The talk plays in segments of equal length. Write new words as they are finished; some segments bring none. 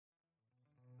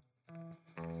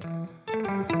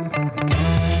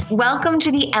Welcome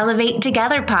to the Elevate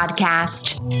Together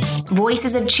podcast.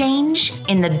 Voices of change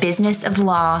in the business of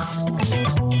law.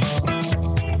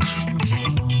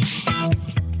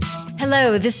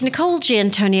 Hello, this is Nicole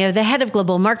Giantonio, the head of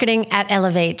global marketing at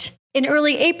Elevate. In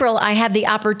early April, I had the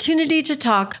opportunity to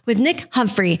talk with Nick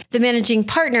Humphrey, the managing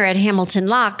partner at Hamilton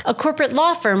Locke, a corporate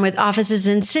law firm with offices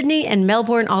in Sydney and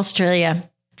Melbourne, Australia.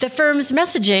 The firm's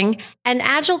messaging, an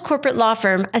agile corporate law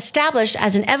firm established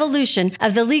as an evolution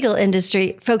of the legal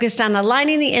industry focused on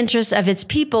aligning the interests of its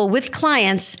people with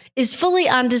clients, is fully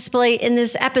on display in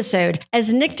this episode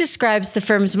as Nick describes the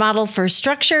firm's model for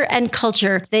structure and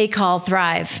culture they call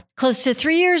Thrive. Close to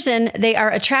 3 years in, they are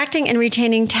attracting and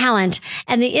retaining talent,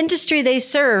 and the industry they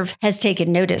serve has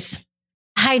taken notice.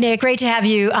 Hi, Nick. Great to have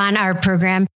you on our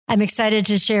program. I'm excited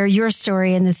to share your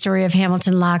story and the story of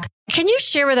Hamilton Locke. Can you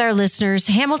share with our listeners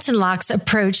Hamilton Locke's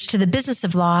approach to the business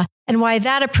of law and why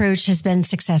that approach has been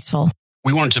successful?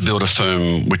 We wanted to build a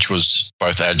firm which was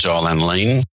both agile and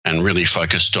lean and really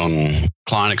focused on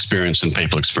client experience and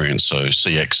people experience, so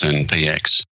CX and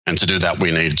PX. And to do that,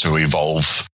 we needed to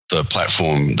evolve the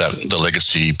platform that the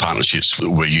legacy partnerships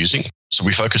we're using. So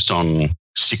we focused on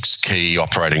 6 key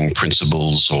operating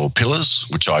principles or pillars,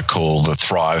 which I call the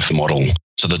Thrive model.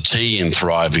 So the T in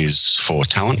Thrive is for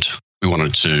talent. We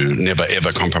wanted to never,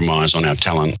 ever compromise on our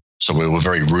talent. So we were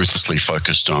very ruthlessly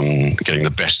focused on getting the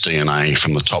best DNA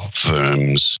from the top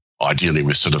firms, ideally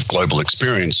with sort of global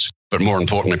experience. But more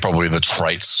importantly, probably the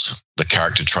traits, the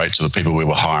character traits of the people we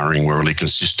were hiring were really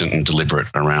consistent and deliberate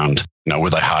around, were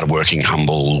they hardworking,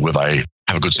 humble, were they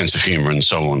have a good sense of humor and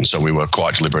so on. So we were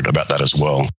quite deliberate about that as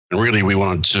well. And really, we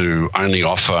wanted to only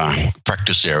offer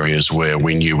practice areas where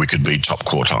we knew we could be top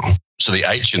quartile. So the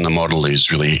H in the model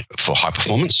is really for high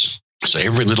performance. So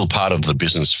every little part of the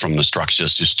business, from the structure,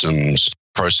 systems,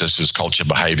 processes, culture,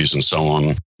 behaviors, and so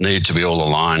on, needed to be all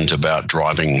aligned about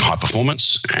driving high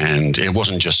performance. And it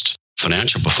wasn't just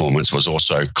financial performance, it was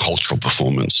also cultural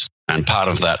performance. And part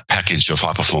of that package of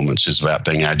high performance is about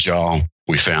being agile.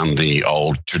 We found the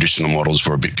old traditional models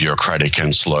were a bit bureaucratic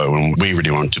and slow, and we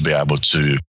really wanted to be able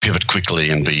to pivot quickly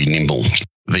and be nimble.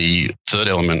 The third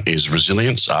element is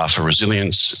resilience. R for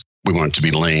resilience. We wanted to be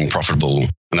lean, profitable,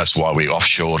 and that's why we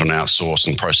offshored and outsourced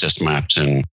and process mapped.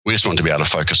 And we just wanted to be able to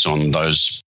focus on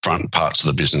those front parts of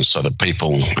the business, so the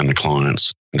people and the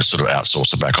clients, and to sort of outsource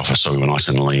the back office so we were nice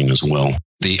and lean as well.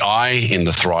 The I in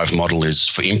the Thrive model is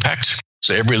for impact.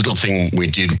 So every little thing we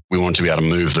did, we wanted to be able to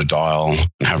move the dial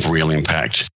and have real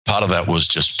impact. Part of that was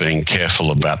just being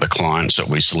careful about the clients that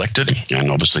we selected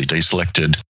and obviously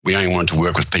deselected. We only wanted to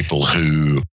work with people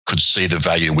who could see the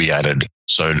value we added.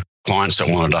 So clients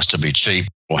that wanted us to be cheap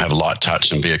or have a light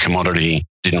touch and be a commodity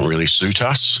didn't really suit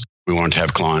us. We wanted to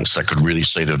have clients that could really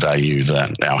see the value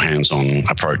that our hands-on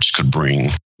approach could bring.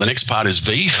 The next part is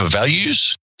V for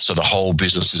values. So the whole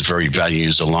business is very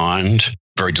values aligned,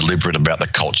 very deliberate about the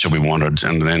culture we wanted,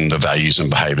 and then the values and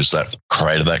behaviors that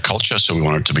created that culture. So we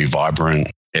wanted to be vibrant,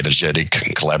 energetic,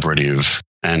 collaborative,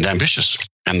 and ambitious.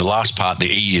 And the last part, the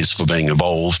E, is for being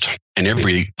evolved. And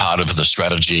every part of the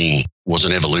strategy was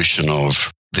an evolution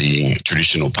of the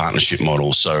traditional partnership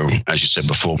model. So as you said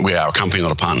before, we are a company,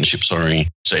 not a partnership, sorry.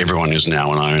 So everyone is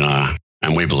now an owner.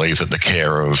 And we believe that the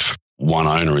care of one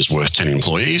owner is worth 10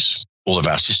 employees. All of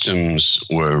our systems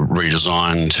were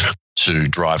redesigned to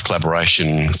drive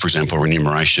collaboration, for example,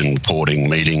 remuneration, reporting,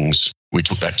 meetings. We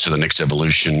took that to the next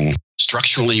evolution.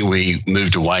 Structurally, we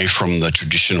moved away from the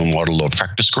traditional model of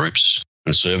practice groups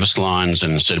and service lines,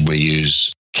 and instead we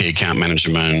use key account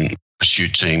management,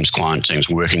 pursuit teams, client teams,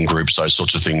 working groups, those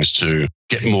sorts of things to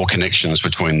get more connections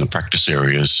between the practice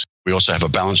areas. We also have a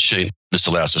balance sheet. This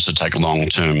allows us to take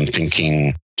long-term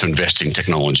thinking, to invest in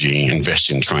technology, invest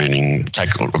in training, take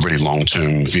a really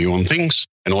long-term view on things.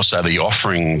 And also the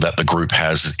offering that the group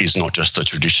has is not just the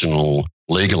traditional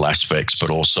legal aspects, but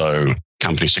also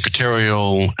company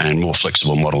secretarial and more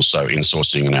flexible models, so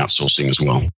insourcing and outsourcing as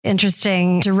well.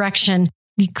 Interesting direction.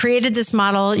 You created this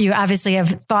model. You obviously have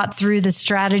thought through the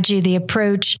strategy, the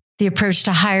approach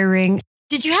to hiring.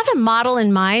 Did you have a model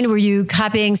in mind? Were you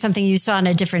copying something you saw in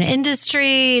a different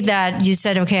industry that you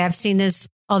said, okay, I've seen this,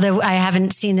 although I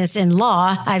haven't seen this in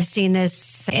law, I've seen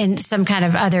this in some kind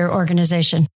of other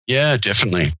organization? Yeah,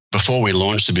 definitely. Before we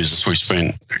launched the business, we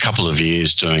spent a couple of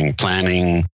years doing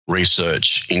planning,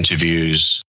 research,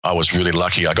 interviews. I was really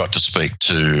lucky. I got to speak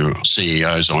to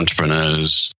CEOs,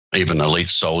 entrepreneurs, even elite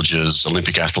soldiers,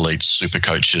 Olympic athletes, super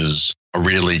coaches. I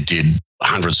really did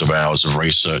hundreds of hours of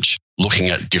research looking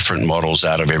at different models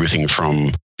out of everything from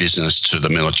business to the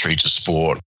military to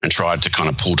sport, and tried to kind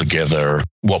of pull together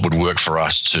what would work for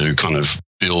us to kind of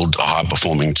build a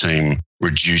high-performing team.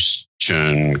 reduce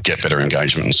churn, get better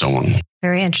engagement, and so on.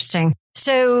 Very interesting.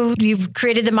 So you've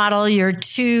created the model. You're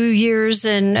 2 years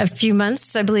and a few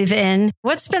months, I believe, in.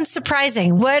 What's been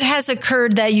surprising? What has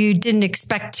occurred that you didn't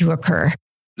expect to occur?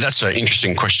 That's an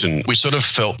interesting question. We sort of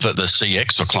felt that the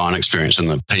CX or client experience and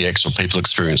the PX or people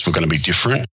experience were going to be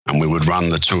different, and we would run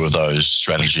the two of those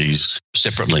strategies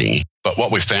separately. But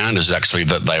what we found is actually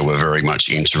that they were very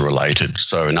much interrelated.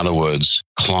 So in other words,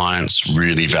 clients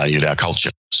really valued our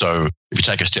culture. So if you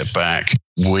take a step back,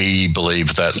 we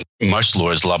believe that most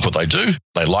lawyers love what they do.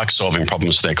 They like solving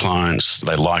problems for their clients.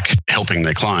 They like helping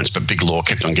their clients, but big law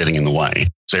kept on getting in the way.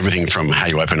 So everything from how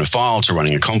you open a file to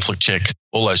running a conflict check,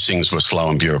 all those things were slow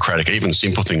and bureaucratic. Even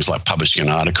simple things like publishing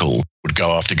an article would go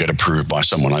off to get approved by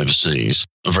someone overseas.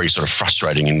 A very sort of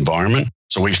frustrating environment.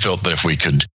 So we felt that if we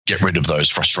could get rid of those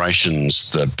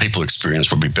frustrations, the people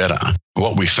experience would be better.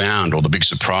 What we found, or the big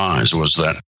surprise, was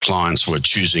that clients were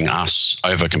choosing us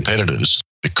over competitors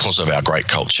because of our great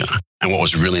culture. And what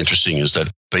was really interesting is that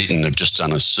Beaton have just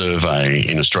done a survey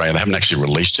in Australia. They haven't actually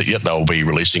released it yet. They'll be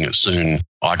releasing it soon.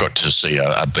 I got to see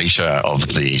a beta of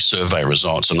the survey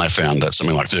results, and they found that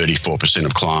something like 34%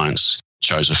 of clients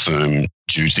chose a firm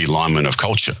due to the alignment of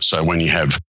culture. So when you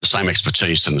have the same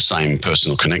expertise and the same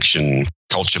personal connection,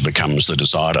 culture becomes the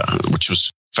decider, which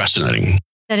was fascinating.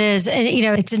 That is. And,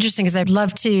 it's interesting because I'd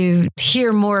love to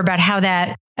hear more about how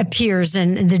that appears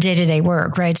in the day-to-day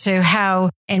work, right? So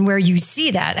how and where you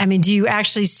see that. I mean, do you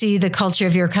actually see the culture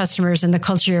of your customers and the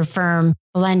culture of your firm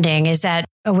blending? Is that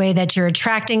a way that you're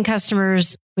attracting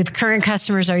customers with current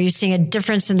customers? Are you seeing a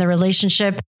difference in the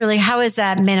relationship? Really, how has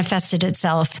that manifested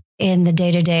itself in the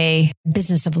day-to-day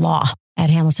business of law at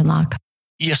Hamilton Locke?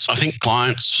 Yes, I think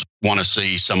clients want to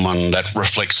see someone that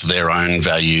reflects their own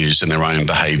values and their own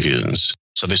behaviors.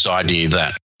 So this idea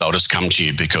that they'll just come to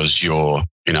you because you're,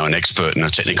 an expert in a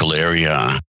technical area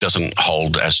doesn't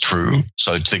hold as true.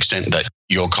 So to the extent that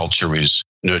your culture is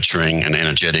nurturing and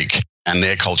energetic, and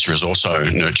their culture is also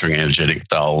nurturing and energetic,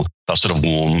 they'll sort of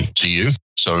warm to you.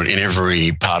 So in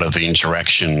every part of the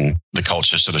interaction, the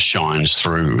culture sort of shines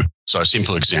through. So a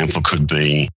simple example could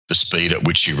be the speed at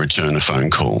which you return a phone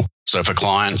call. So if a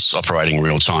client's operating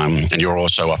real time and you're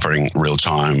also operating real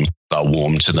time, they'll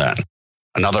warm to that.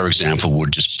 Another example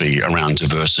would just be around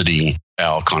diversity.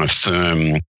 Our kind of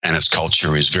firm and its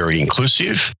culture is very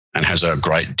inclusive and has a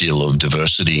great deal of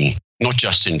diversity, not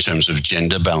just in terms of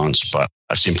gender balance, but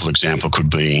a simple example could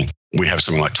be we have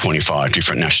something like 25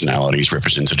 different nationalities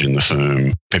represented in the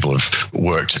firm. People have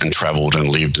worked and travelled and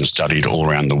lived and studied all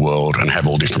around the world and have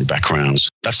all different backgrounds.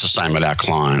 That's the same with our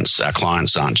clients. Our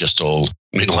clients aren't just all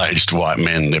middle-aged white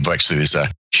men. There's a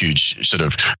huge sort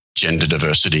of gender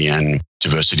diversity and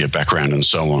diversity of background and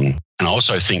so on. And I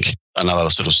also think another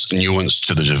sort of nuance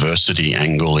to the diversity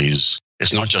angle is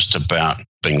it's not just about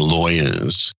being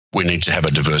lawyers. We need to have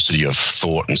a diversity of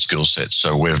thought and skill sets.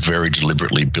 So we're very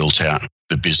deliberately built out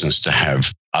the business to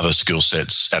have other skill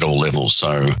sets at all levels.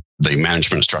 So the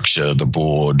management structure, the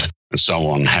board, and so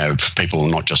on have people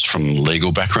not just from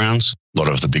legal backgrounds. A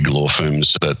lot of the big law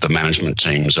firms, the management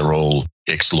teams are all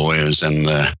ex-lawyers, and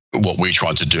what we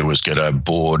tried to do was get a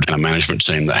board and a management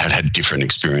team that had different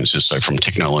experiences. So from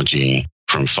technology,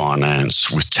 from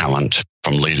finance, with talent,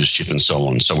 from leadership and so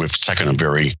on. So we've taken a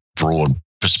very broad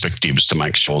perspectives to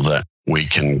make sure that we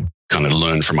can kind of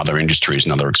learn from other industries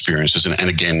and other experiences. And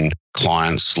again,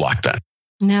 clients like that.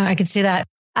 No, I can see that.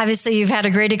 Obviously, you've had a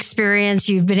great experience.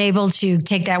 You've been able to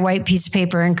take that white piece of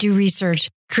paper and do research,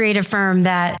 create a firm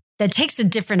that takes a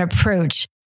different approach.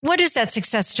 What is that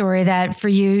success story that for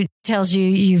you tells you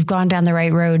you've gone down the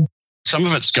right road? Some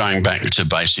of it's going back to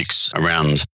basics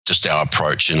around just our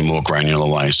approach in a more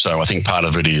granular way. So I think part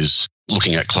of it is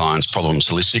looking at clients' problems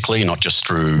holistically, not just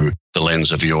through the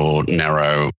lens of your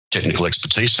narrow technical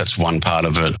expertise. That's one part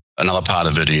of it. Another part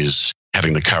of it is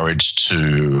having the courage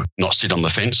to not sit on the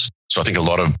fence. So I think a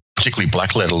lot of particularly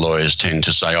black letter lawyers tend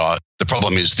to say, the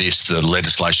problem is this, the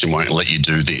legislation won't let you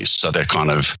do this. So they're kind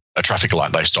of a traffic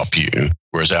light, they stop you.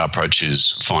 Whereas our approach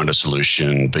is find a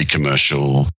solution, be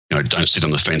commercial, don't sit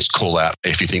on the fence, call out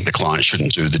if you think the client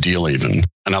shouldn't do the deal even.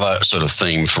 Another sort of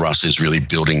theme for us is really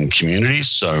building communities.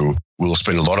 So we'll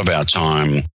spend a lot of our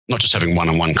time not just having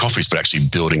one-on-one coffees, but actually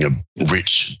building a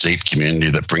rich, deep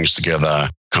community that brings together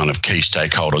kind of key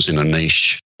stakeholders in a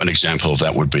niche. An example of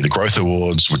that would be the Growth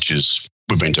Awards,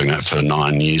 we've been doing that for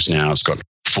 9 years now. It's got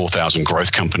 4,000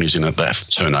 growth companies in it that have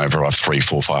turnover of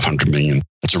 500 million.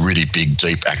 It's a really big,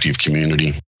 deep, active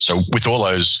community. So with all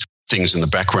those things in the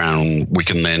background, we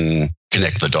can then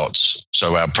connect the dots.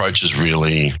 So our approach is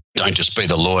really don't just be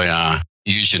the lawyer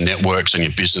use your networks and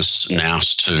your business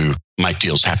nous to make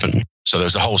deals happen. So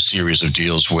there's a whole series of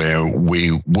deals where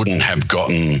we wouldn't have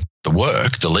gotten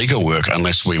the legal work,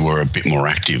 unless we were a bit more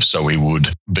active. So we would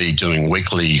be doing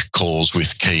weekly calls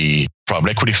with key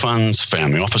private equity funds,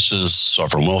 family offices,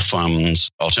 sovereign wealth funds,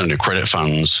 alternative credit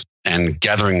funds, and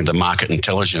gathering the market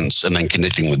intelligence and then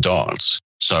connecting the dots.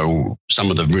 So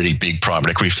some of the really big private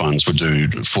equity funds would do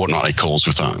fortnightly calls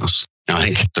with us. And I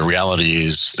think the reality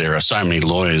is there are so many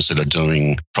lawyers that are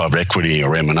doing private equity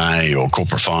or M&A or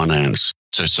corporate finance.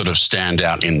 To sort of stand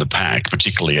out in the pack,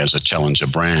 particularly as a challenger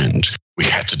brand, we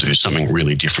had to do something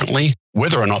really differently.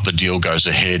 Whether or not the deal goes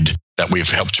ahead that we've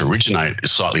helped to originate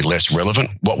is slightly less relevant.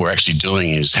 What we're actually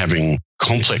doing is having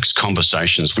complex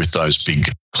conversations with those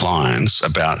big clients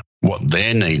about what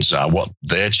their needs are, what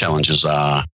their challenges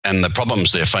are, and the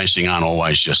problems they're facing aren't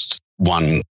always just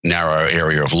one narrow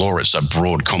area of law. It's a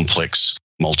broad, complex,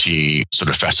 sort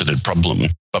of faceted problem.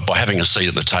 But by having a seat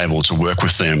at the table to work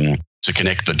with them, to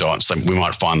connect the dots, then we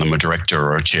might find them a director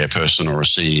or a chairperson or a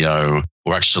CEO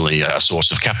or actually a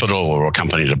source of capital or a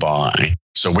company to buy.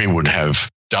 So we would have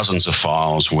dozens of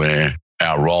files where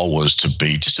our role was to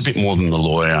be just a bit more than the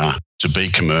lawyer, to be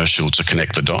commercial, to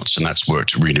connect the dots, and that's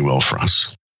worked really well for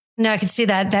us. No, I can see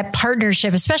that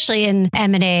partnership, especially in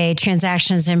M&A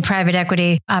transactions and private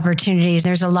equity opportunities.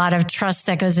 There's a lot of trust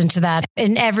that goes into that.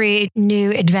 In every new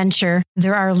adventure,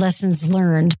 there are lessons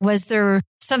learned. Was there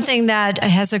something that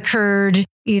has occurred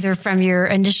either from your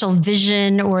initial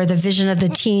vision or the vision of the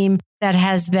team that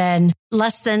has been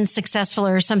less than successful,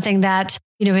 or something that,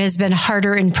 has been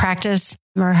harder in practice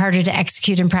or harder to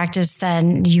execute in practice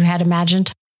than you had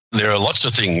imagined? There are lots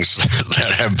of things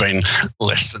that have been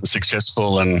less than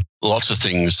successful and lots of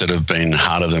things that have been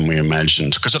harder than we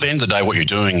imagined. Because at the end of the day, what you're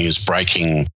doing is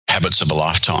breaking habits of a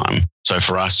lifetime. So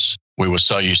for us, we were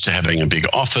so used to having a big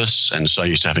office and so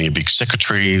used to having a big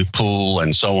secretary pool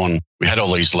and so on. We had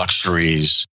all these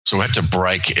luxuries. So we had to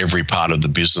break every part of the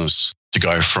business to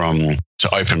go from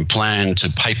to open plan to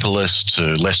paperless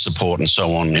to less support and so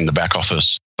on in the back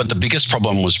office. But the biggest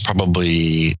problem was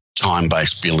probably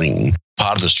time-based billing.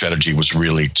 Part of the strategy was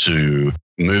really to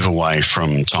move away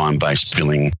from time-based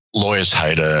billing. Lawyers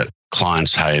hate it.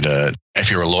 Clients hate it.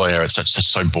 If you're a lawyer, it's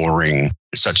so boring.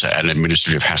 It's such an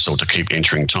administrative hassle to keep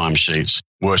entering timesheets.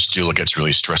 Worse still, it gets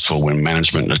really stressful when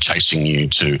management are chasing you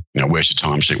to, where's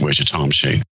your timesheet? Where's your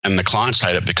timesheet? And the clients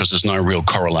hate it because there's no real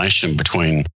correlation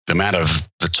between the amount of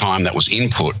the time that was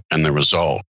input and the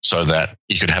result. So that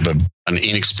you could have an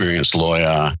inexperienced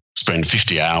lawyer spend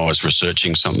 50 hours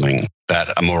researching something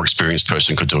that a more experienced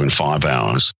person could do in 5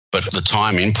 hours. But the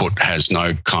time input has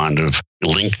no kind of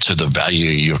link to the value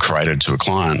you've created to a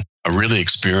client. A really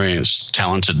experienced,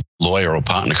 talented lawyer or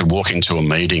partner could walk into a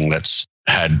meeting that's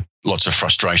had lots of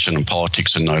frustration and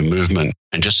politics and no movement,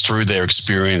 and just through their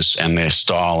experience and their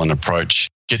style and approach,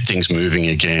 get things moving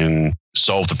again,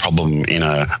 solve the problem in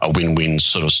a win-win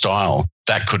sort of style.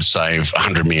 That could save a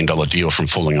 $100 million deal from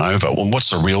falling over. Well,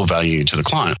 what's the real value to the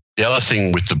client? The other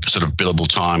thing with the sort of billable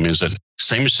time is it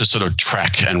seems to sort of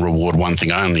track and reward one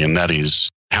thing only, and that is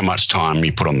how much time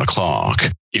you put on the clock.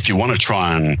 If you want to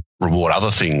try and reward other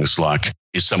things like,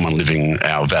 is someone living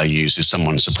our values? Is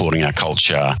someone supporting our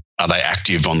culture? Are they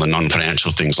active on the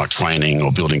non-financial things like training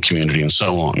or building community and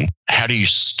so on? How do you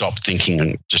stop thinking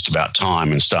just about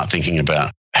time and start thinking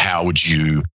about how would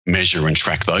you measure and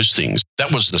track those things?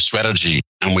 That was the strategy.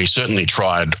 And we certainly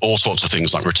tried all sorts of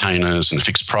things like retainers and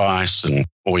fixed price and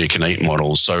all-you-can-eat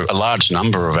models. So a large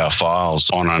number of our files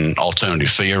on an alternative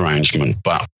fee arrangement.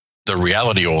 But the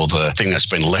reality, or the thing that's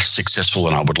been less successful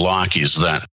than I would like, is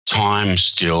that time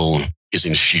still is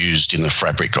infused in the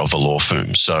fabric of a law firm.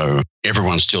 So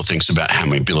everyone still thinks about how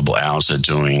many billable hours they're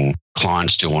doing.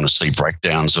 Clients still want to see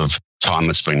breakdowns of time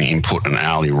that's been input and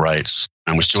hourly rates.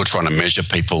 And we're still trying to measure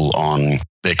people on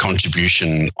their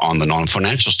contribution on the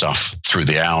non-financial stuff through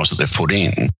the hours that they've put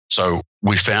in. So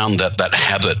we found that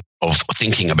habit of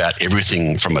thinking about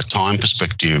everything from a time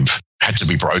perspective had to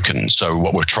be broken. So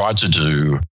what we've tried to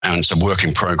do, and it's a work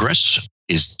in progress,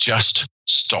 is just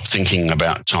stop thinking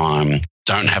about time.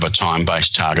 Don't have a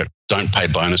time-based target. Don't pay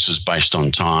bonuses based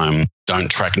on time. Don't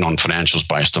track non-financials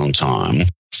based on time.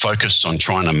 Focus on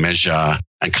trying to measure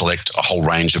and collect a whole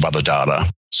range of other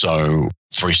data. So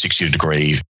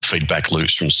 360-degree feedback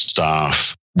loops from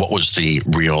staff. What was the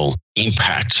real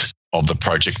impact of the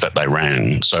project that they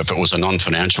ran? So if it was a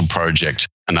non-financial project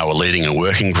and they were leading a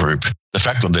working group, the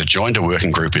fact that they joined a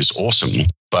working group is awesome,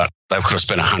 but they could have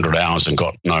spent 100 hours and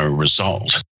got no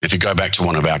result. If you go back to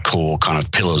one of our core kind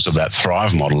of pillars of that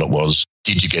Thrive model, it was,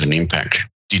 did you get an impact?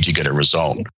 Did you get a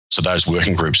result? So those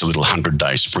working groups are little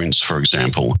 100-day sprints, for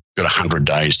example. You've got 100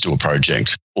 days to do a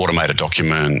project, automate a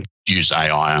document, use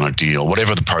AI on a deal,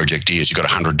 whatever the project is, you've got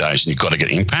 100 days and you've got to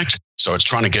get impact. So it's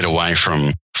trying to get away from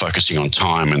focusing on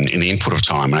time and in the input of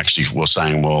time. And actually we're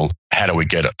saying, well, how do we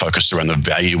get it focused around the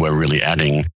value we're really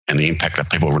adding and the impact that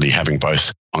people are really having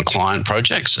both on client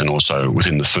projects and also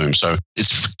within the firm. So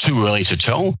it's too early to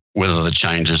tell whether the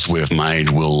changes we've made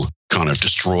will kind of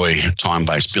destroy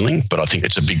time-based billing, but I think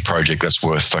it's a big project that's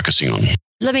worth focusing on.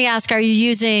 Let me ask, are you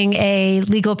using a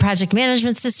legal project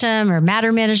management system or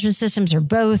matter management systems or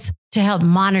both to help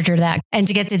monitor that and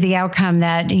to get to the outcome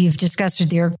that you've discussed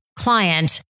with your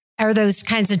client? Are those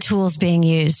kinds of tools being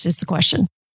used is the question.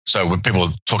 So when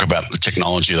people talk about the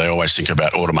technology, they always think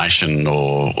about automation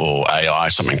or AI or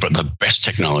something, but the best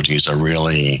technologies are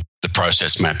really the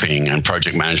process mapping and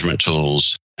project management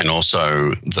tools and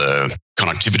also the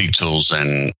connectivity tools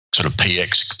and sort of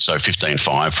PX, so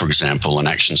 15.5, for example, and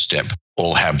Action Step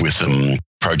all have with them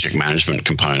project management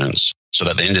components. So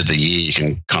that at the end of the year, you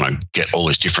can kind of get all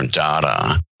this different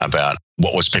data about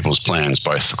what was people's plans,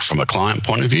 both from a client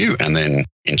point of view and then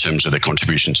in terms of their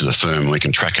contribution to the firm. We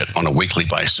can track it on a weekly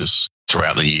basis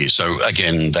throughout the year. So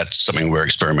again, that's something we're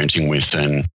experimenting with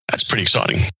and that's pretty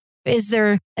exciting. Is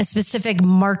there a specific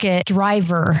market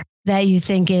driver that you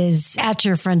think is at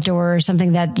your front door or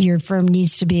something that your firm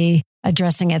needs to be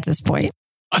addressing at this point?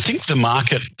 I think the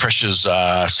market pressures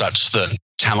are such that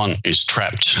talent is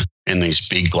trapped in these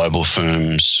big global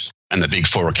firms and the big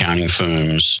four accounting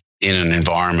firms in an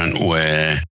environment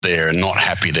where they're not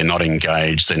happy, they're not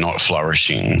engaged, they're not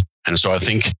flourishing. And so I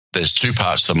think there's two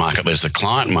parts to the market. There's the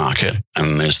client market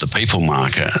and there's the people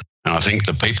market. And I think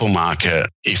the people market,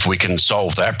 if we can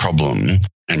solve that problem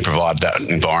and provide that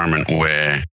environment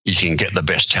where you can get the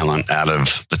best talent out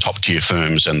of the top tier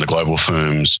firms and the global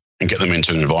firms and get them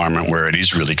into an environment where it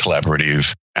is really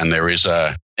collaborative and there is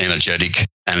a energetic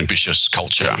and ambitious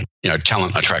culture. You know,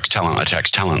 talent attracts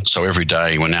talent. So every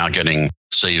day we're now getting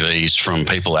CVs from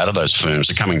people out of those firms.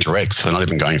 They're coming direct. They're not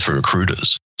even going through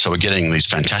recruiters. So we're getting these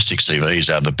fantastic CVs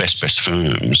out of the best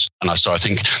firms. And so I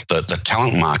think that the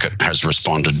talent market has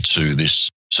responded to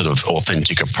this sort of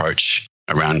authentic approach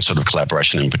around sort of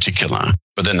collaboration in particular.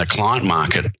 But then the client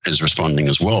market is responding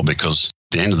as well, because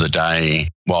at the end of the day,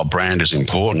 while brand is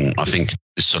important, I think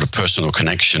this sort of personal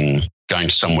connection, going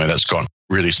to somewhere that's got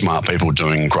really smart people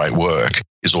doing great work,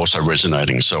 is also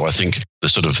resonating. So I think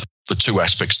the two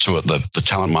aspects to it, the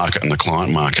talent market and the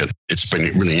client market, it's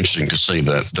been really interesting to see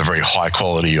the very high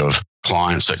quality of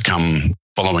clients that come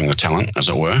following the talent, as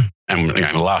it were. And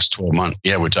in the last 12 months,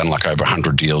 we've done like over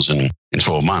 100 deals in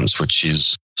 12 months, which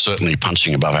is certainly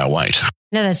punching above our weight.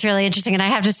 No, that's really interesting. And I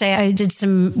have to say, I did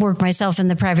some work myself in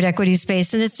the private equity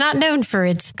space, and it's not known for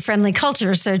its friendly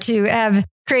culture. So to have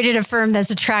created a firm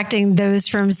that's attracting those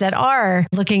firms that are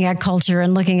looking at culture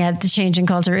and looking at the change in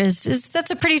culture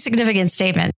that's a pretty significant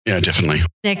statement. Yeah, definitely.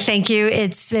 Nick, thank you.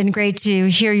 It's been great to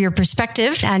hear your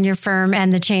perspective on your firm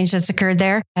and the change that's occurred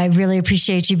there. I really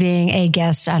appreciate you being a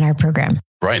guest on our program.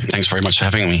 Great. Thanks very much for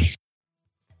having me.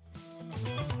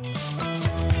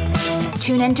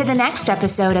 Tune in to the next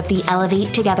episode of the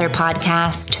Elevate Together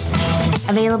podcast.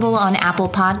 Available on Apple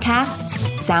Podcasts,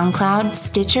 SoundCloud,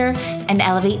 Stitcher, and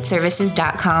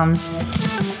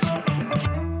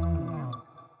ElevateServices.com.